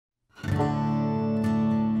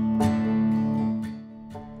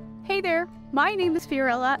My name is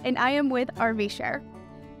Fiorella and I am with RVshare.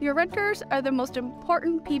 Your renters are the most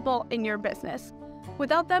important people in your business.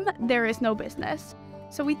 Without them, there is no business.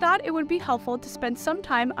 So we thought it would be helpful to spend some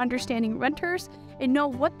time understanding renters and know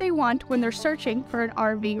what they want when they're searching for an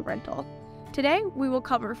RV rental. Today, we will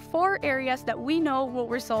cover 4 areas that we know will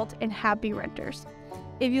result in happy renters.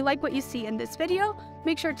 If you like what you see in this video,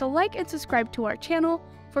 make sure to like and subscribe to our channel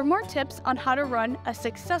for more tips on how to run a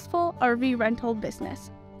successful RV rental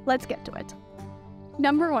business. Let's get to it.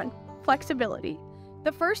 Number 1, flexibility.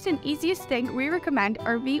 The first and easiest thing we recommend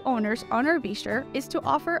RV owners on RVshare is to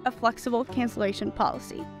offer a flexible cancellation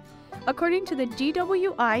policy. According to the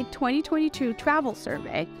GWI 2022 travel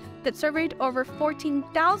survey that surveyed over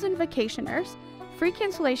 14,000 vacationers, free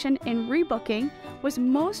cancellation and rebooking was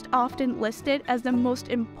most often listed as the most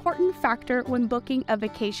important factor when booking a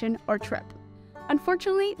vacation or trip.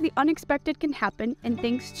 Unfortunately, the unexpected can happen and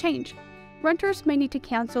things change. Renters may need to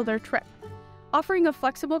cancel their trip. Offering a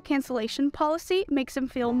flexible cancellation policy makes them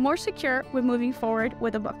feel more secure when moving forward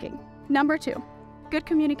with a booking. Number 2, good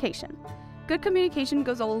communication. Good communication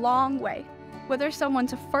goes a long way. Whether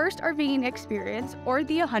someone's first RVing experience or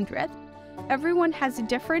the 100th, everyone has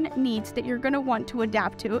different needs that you're going to want to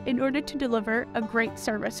adapt to in order to deliver a great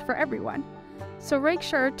service for everyone. So make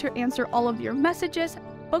sure to answer all of your messages,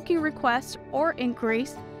 booking requests, or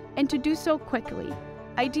inquiries, and to do so quickly,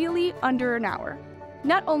 ideally under an hour.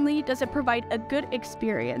 Not only does it provide a good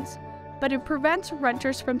experience, but it prevents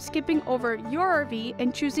renters from skipping over your RV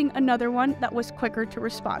and choosing another one that was quicker to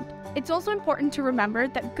respond. It's also important to remember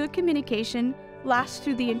that good communication lasts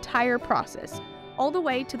through the entire process, all the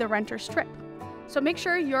way to the renter's trip. So make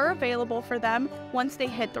sure you're available for them once they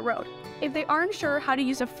hit the road. If they aren't sure how to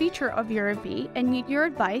use a feature of your RV and need your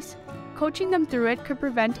advice, coaching them through it could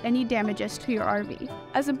prevent any damages to your RV.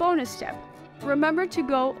 As a bonus tip, remember to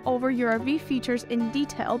go over your RV features in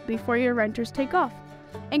detail before your renters take off,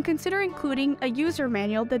 and consider including a user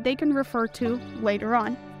manual that they can refer to later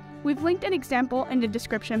on. We've linked an example in the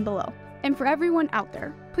description below. And for everyone out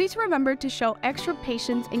there, please remember to show extra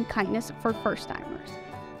patience and kindness for first-timers.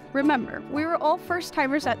 Remember, we were all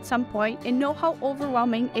first-timers at some point and know how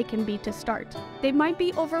overwhelming it can be to start. They might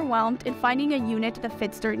be overwhelmed in finding a unit that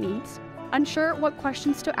fits their needs, unsure what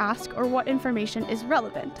questions to ask or what information is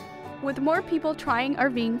relevant. With more people trying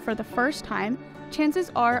RVing for the first time,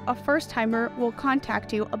 chances are a first-timer will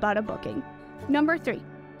contact you about a booking. Number 3,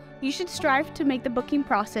 you should strive to make the booking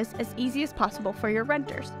process as easy as possible for your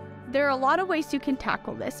renters. There are a lot of ways you can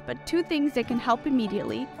tackle this, but 2 things that can help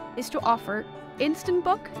immediately is to offer instant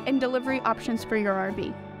book and delivery options for your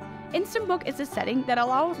RV. Instant book is a setting that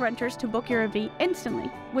allows renters to book your RV instantly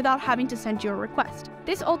without having to send you a request.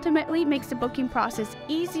 This ultimately makes the booking process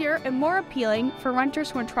easier and more appealing for renters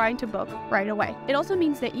who are trying to book right away. It also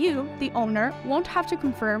means that you, the owner, won't have to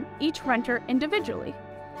confirm each renter individually,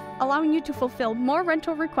 allowing you to fulfill more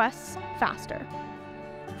rental requests faster.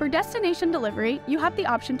 For destination delivery, you have the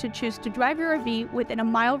option to choose to drive your RV within a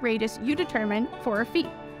mile radius you determine for a fee.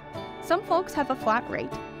 Some folks have a flat rate.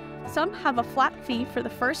 Some have a flat fee for the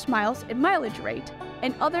first miles and mileage rate,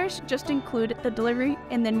 and others just include the delivery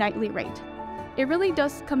and the nightly rate. It really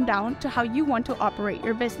does come down to how you want to operate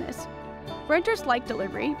your business. Renters like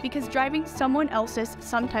delivery because driving someone else's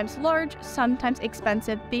sometimes large, sometimes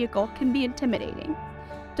expensive vehicle can be intimidating.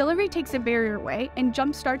 Delivery takes a barrier away and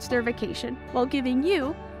jumpstarts their vacation while giving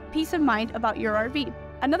you peace of mind about your RV.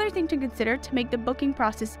 Another thing to consider to make the booking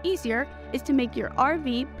process easier is to make your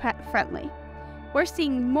RV pet-friendly. We're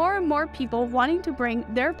seeing more and more people wanting to bring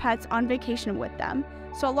their pets on vacation with them,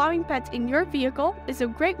 so allowing pets in your vehicle is a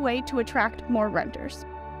great way to attract more renters.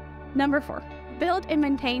 Number 4, build and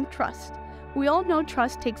maintain trust. We all know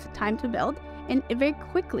trust takes time to build and it very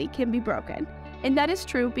quickly can be broken, and that is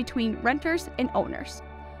true between renters and owners.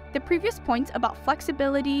 The previous points about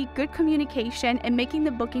flexibility, good communication, and making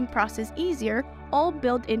the booking process easier all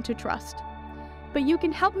build into trust. But you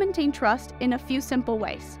can help maintain trust in a few simple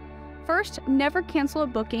ways. First, never cancel a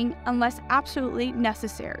booking unless absolutely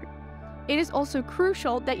necessary. It is also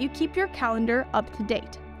crucial that you keep your calendar up to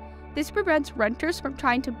date. This prevents renters from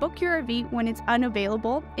trying to book your RV when it's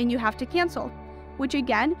unavailable and you have to cancel, which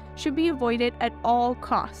again should be avoided at all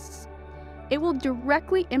costs. It will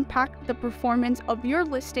directly impact the performance of your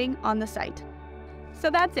listing on the site. So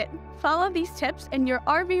that's it. Follow these tips and your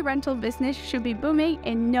RV rental business should be booming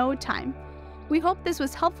in no time. We hope this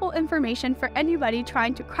was helpful information for anybody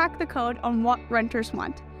trying to crack the code on what renters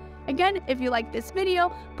want. Again, if you like this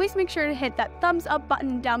video, please make sure to hit that thumbs up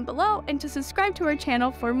button down below and to subscribe to our channel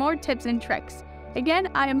for more tips and tricks. Again,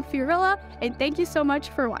 I am Fiorella, and thank you so much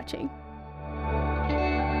for watching.